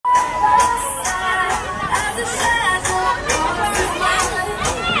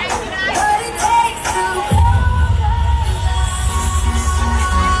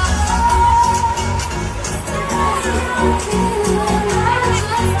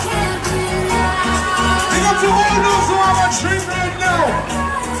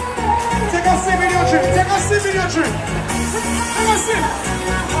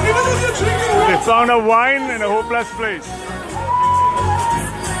They found a wine in a hopeless place.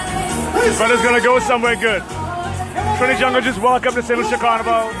 But it's gonna go somewhere good. Trinidad Jungle just welcome to St. Lucia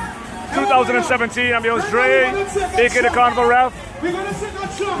Carnival 2017. I'm your host Dre, aka the Carnival Ref.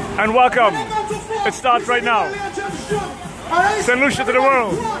 And welcome. It starts right now. St. Lucia to the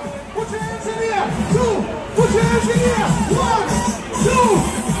world. Put your hands in the air. Put your hands in the air. 1, 2,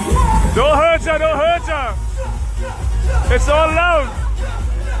 1. Don't hurt her, don't hurt her. It's all loud.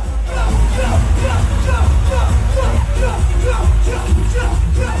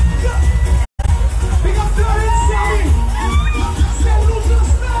 Big up to our inside. St. Lucia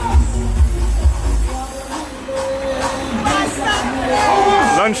stars.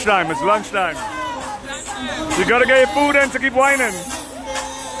 Lunchtime, it's lunchtime. You gotta get your food in to keep whining.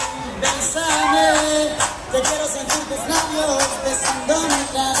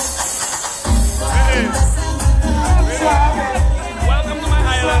 Hey. Welcome to my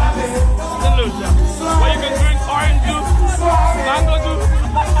island, St. Lucia, where you can drink orange juice, mango juice.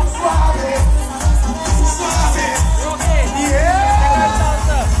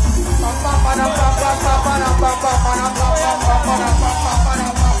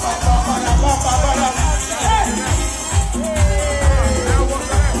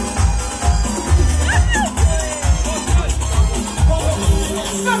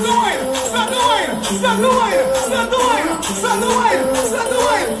 Stop the wire! Stop the wire! Stop the wire! Stop the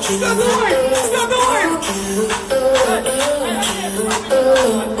wire! Stop the wire! Stop the wire!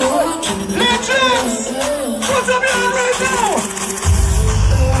 Legends! What's up here right now?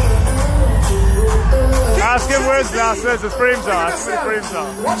 Ask him where his glasses, his frames are. Ask him where his frames are.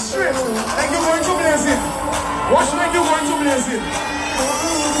 Watch straight. Like you're going to blazing. Watch like you're going to blazing.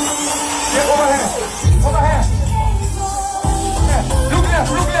 Yeah, over here. Over here. Yeah. Look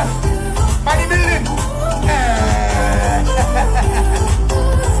left, look left. By the building.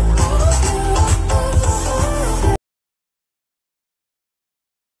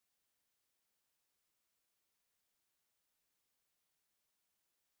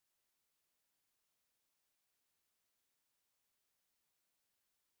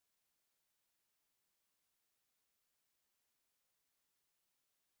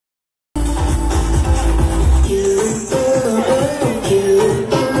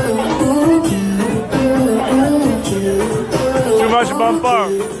 Too much bumper.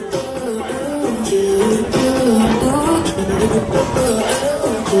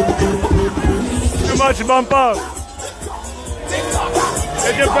 Too much bumper.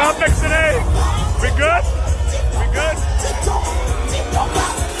 Is your graphics today? We good? We good?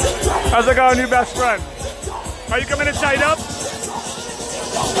 How's it going, new best friend? Are you coming to tied up?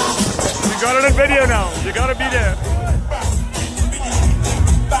 You got it in video now. You gotta be there.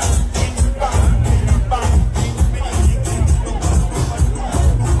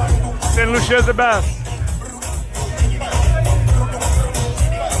 St. Lucia is the best.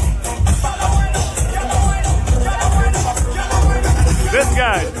 This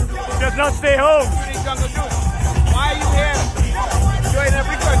guy does not stay home. Why are you here? You're in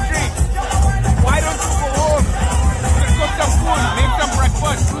every country. Why don't you go home? Just cook some food, make some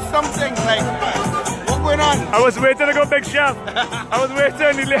breakfast, do something like, what's going on? I was waiting to go big chef. I was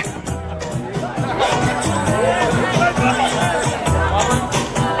waiting. He left.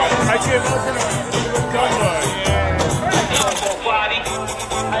 I came out to the convoy.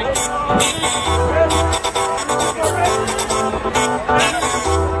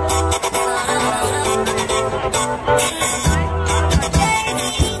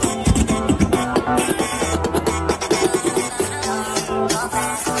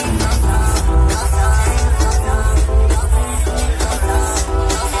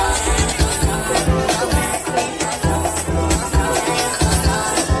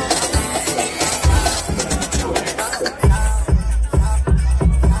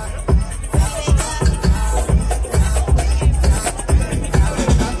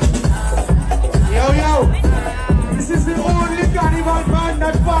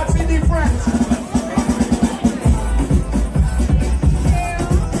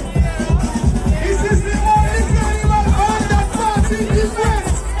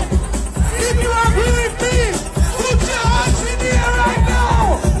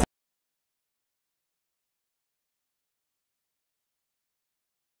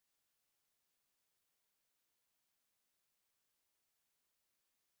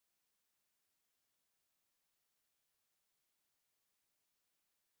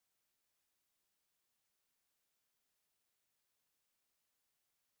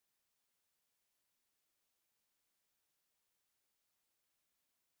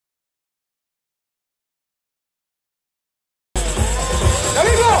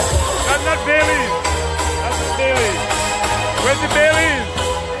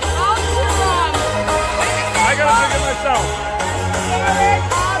 myself.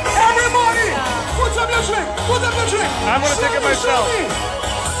 Everybody, put up your drink. Put up your drink. I'm gonna take it myself.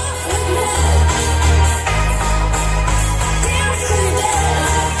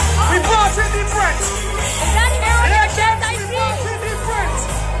 We party different. Is that hair on your chest? I see. Party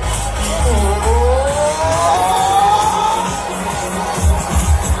different.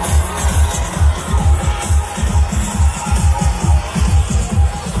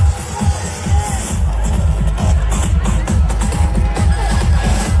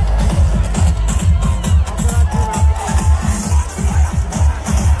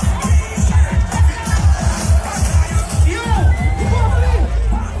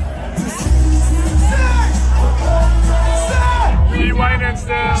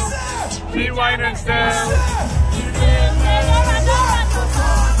 She whining still. Everybody,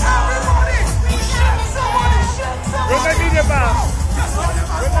 Where's my media pass?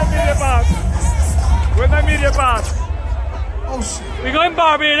 Where's my media pass? Where's my media pass? oh shit. We going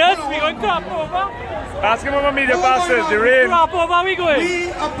Barbados? We going crop over? Ask him where my media pass is. The rain. Crop over we going? We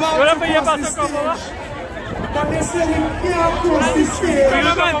about What to up media cross pass the to crop over? stage. But they said we can't cross the stage. We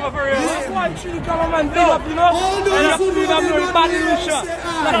going crop over for real? That's why she come on man, build up, you know? All those who know bad illusion.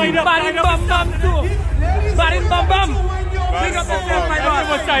 Bad bam bam too. Bad bam bam. Big up yourself, my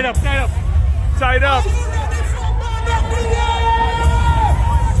boss. Side up, side up. Tied up.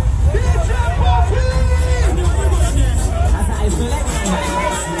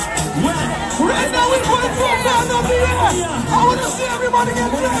 Right now we're going for a band of the year. I want to see everybody get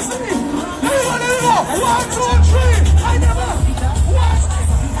crazy. Everybody, here we go. 1, 2, 3. I never. What?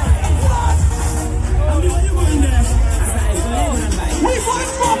 We're going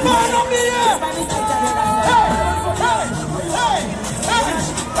for a band of the year. Hey.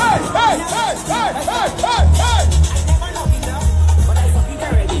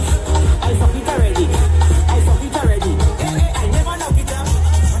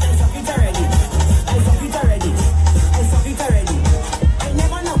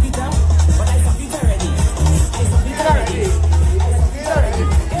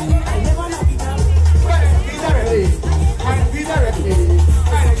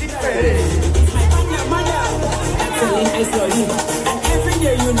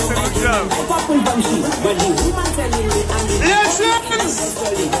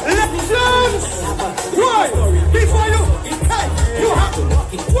 Elections! Why? Before you, hey, you have to.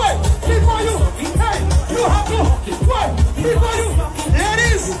 Why? Before you, hey, you have to. Why? Before you,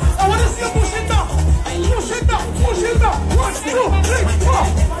 ladies, I want to see you push it down. Push it down, push it down. 1, 2, 3,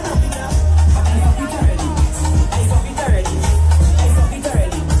 4.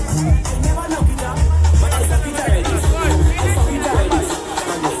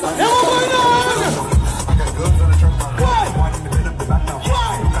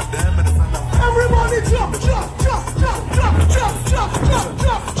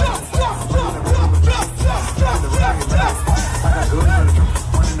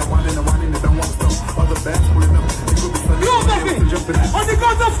 On the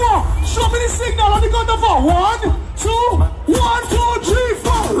count of 4, show me the signal on the count of 4. 1, 2, 1, 2, 3,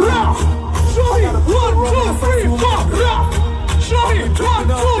 4. Rock. Show me 1, 2, 3, 4. Rock. Show me 1,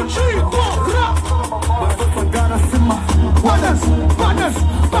 2, 3, 4. Rock. Madness.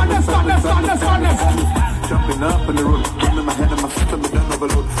 Jumping up in the road, in my head and my system is done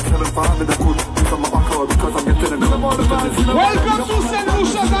overload. 7-5 in the cool, it's on my back because I'm getting a good. Welcome to St.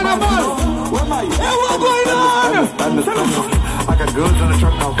 Lucia Carnival. Hey, what's going on? I got goods on the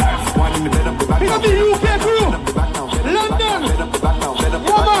truck now. Winding the bed up the back now. Pick up the UK crew. London.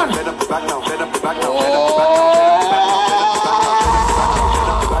 Woman.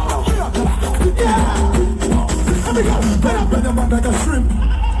 Like a shrimp.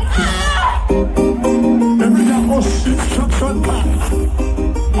 Every day oh shit, shut back.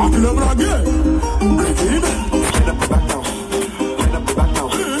 Walk it over again. Head up the back now. Head up the back now.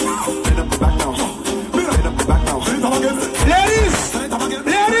 Head up the back now. Head up the back now.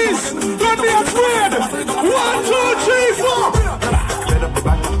 Ladies, don't be afraid. 1, 2, 3, 4. Head up the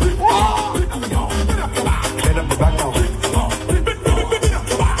back now.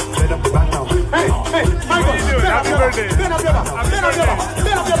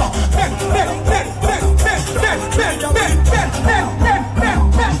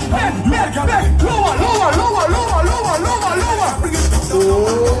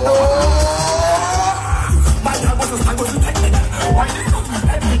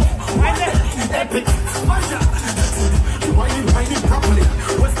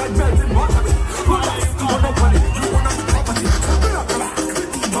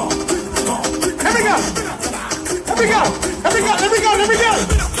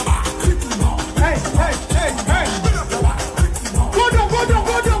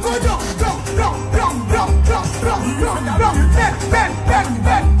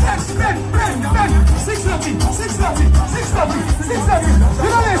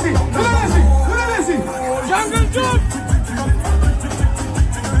 Jungle Juice.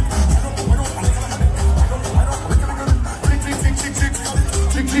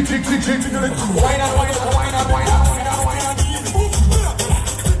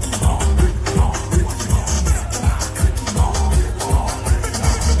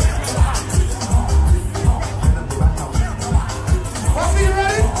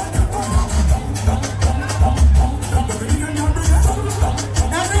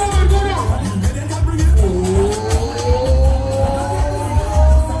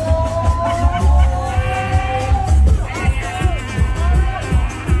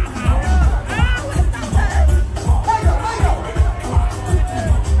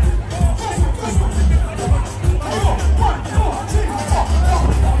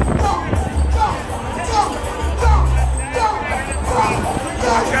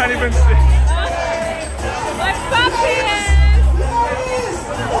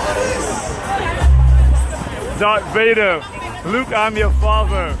 Darth Vader, Luke, I'm your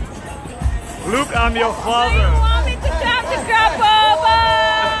father. Luke, I'm your father. You want me to come to crop over?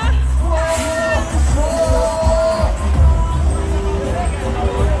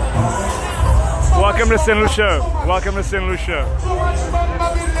 Welcome to St. Lucia. Welcome to St. Lucia.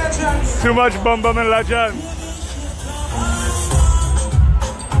 Too much bum bum and legends.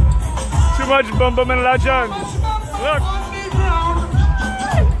 Too much bum bum and legends. Look.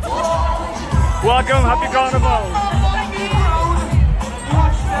 Welcome, happy carnival.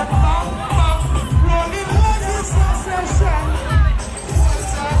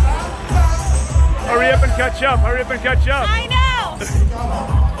 Hurry up and catch up, hurry up and catch up. I know.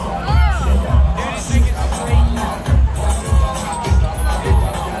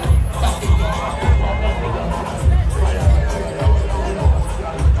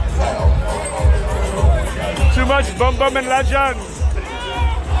 Too much bum bum and legends.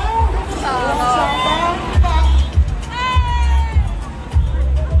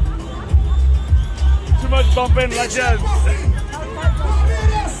 Too much bumping legends.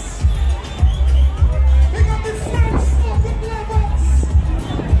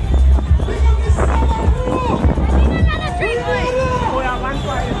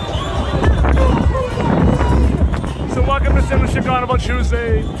 So welcome to St. Lucia Carnival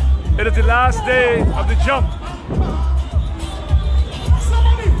Tuesday. It is the last day of the jump.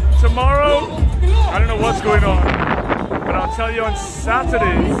 Tomorrow, I don't know what's going on, but I'll tell you on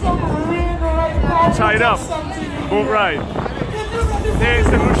Saturday, tied up, boat ride. Here in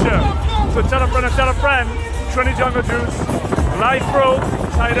St. Lucia. So tell a friend, Trinidad Jungle Juice, live pro,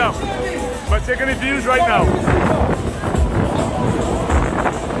 tied up. But take any views right now.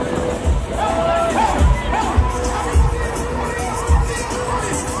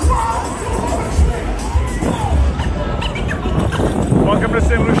 Welcome to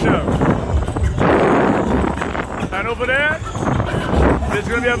St. Lucia. And over there, there's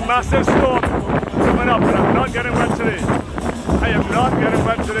going to be a massive storm coming up, and I'm not getting wet today. I am not getting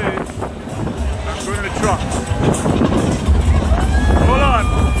wet today. I'm going in the truck. Hold on.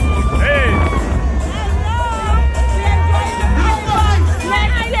 Hey.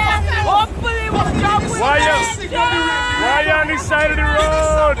 Hopefully we'll jump with Why are you on the side of the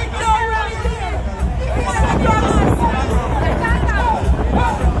road?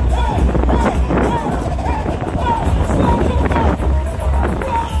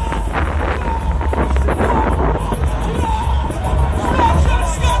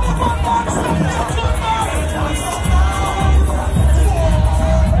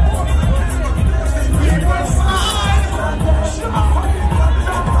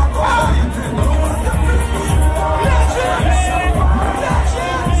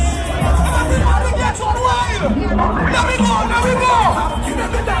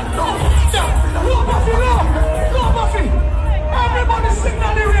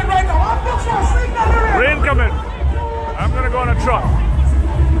 Rain coming. I'm gonna go on a truck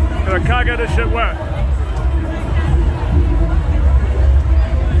because I can't get this shit wet.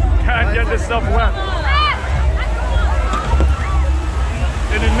 Can't get this stuff wet.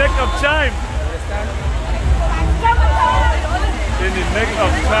 In the nick of time. In the nick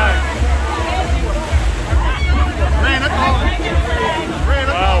of time.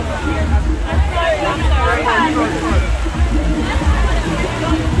 Wow.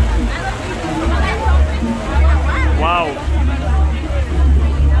 Wow.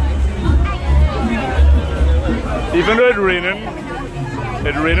 Even though it's raining,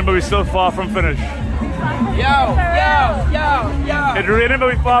 but we're still far from finish. Yo. It's raining, but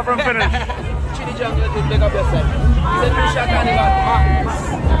we're far from finish. Trinidad Jungle Juice, pick up yourself. St. Lucia Carnival.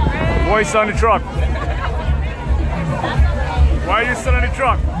 Voice on the truck. Why are you still in the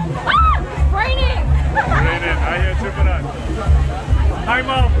truck? Ah, raining. Raining. I hear too for that. Hi,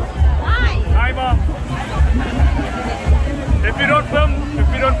 Mom. Hi. Hi, Mom. If you don't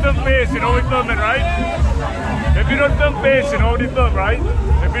film face, you know we filming, right? If you don't film face, you know we film, right?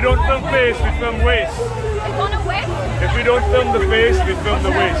 If you don't film face, we film waist. You want to wait? If we don't film the face, we film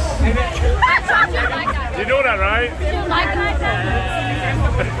the waist. You know that, right? You like Lucia!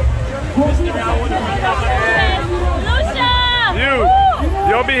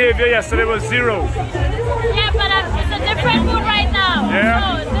 Your behavior yesterday was 0. Yeah, but it's a different mood right now. Yeah?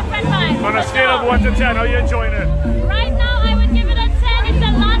 No, it's different vibe. On a scale of 1 to 10, how are you enjoying it? Right now, I would give it a 10. It's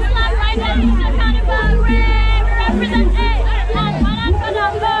the last lap right now. It's the Carnival. We represent A.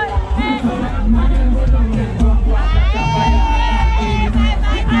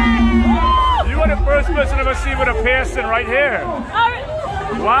 You are the first person I've ever seen with a piercing right here.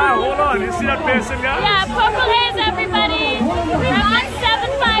 Wow, hold on. You see that piercing, guys? Yeah, purple haze, everybody. We're on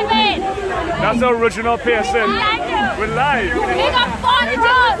 758. That's the original piercing. Thank you. We're live. We got Fun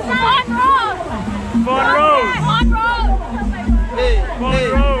Road. Fun Road. Fun Road. Fun Road. Fun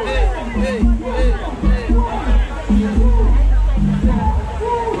Road.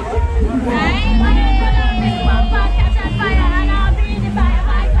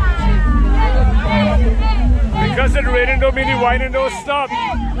 Because it's raining don't mean the whining don't stop. We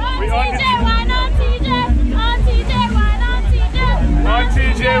on TJ, why not TJ? On TJ, why not TJ? On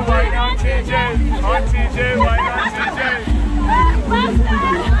TJ, why not TJ? On TJ, why not TJ?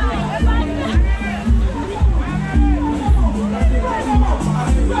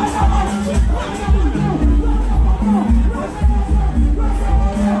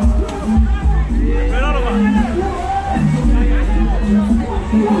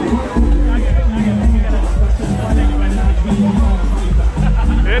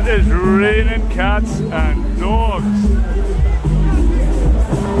 It is raining cats and dogs.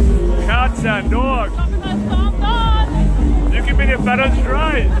 Cats and dogs. You keeping your feathers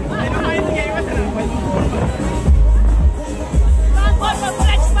dry.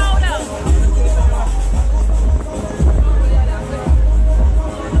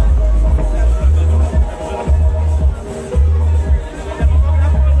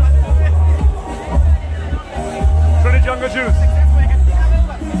 Trinidad jungle juice.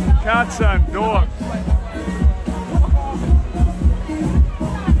 Cats and dogs.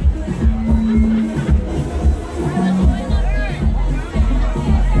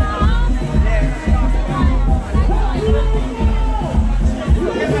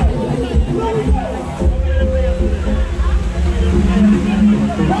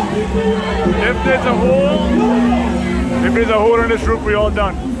 If there's a hole in this roof, we all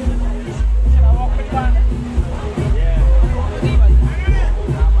done.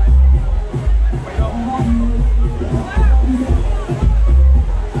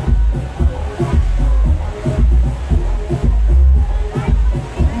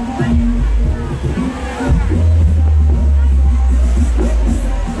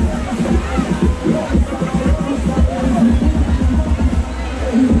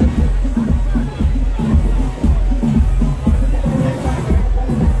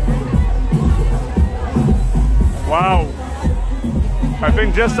 Wow. I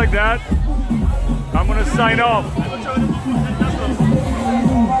think just like that, I'm gonna sign off.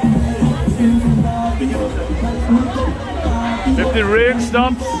 If the rain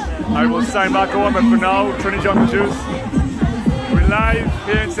stops, I will sign back on, but for now, Trinidad Jungle Juice. We're live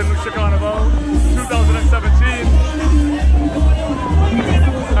here in St. Lucia Carnival 2017.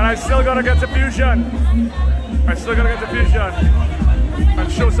 And I still gotta get to Fusion. I still gotta get to Fusion. And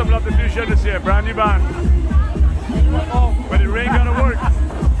show some love to Fusion this year, brand new band. But the rain gonna work.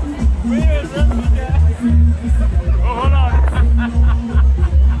 Oh, hold on.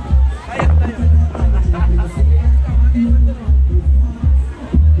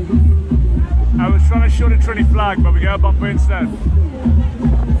 I was trying to show the Trinity flag, but we got a bumper instead.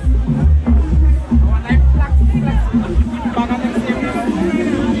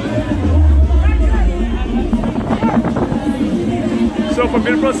 So from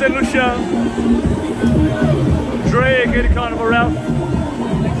beautiful St. Lucia, Dre, aka the Carnival Ralph.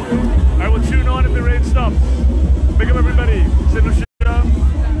 I will tune on if the rain stops. Big up everybody. St. Lucia.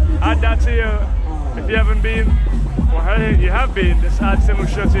 Add that to you if you haven't been. Well, hey, you have been. Just add St.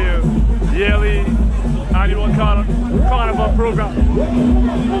 Lucia to your yearly annual Carnival program.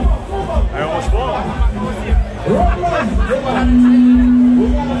 I almost fall.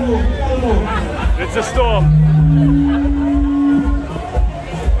 It's a storm.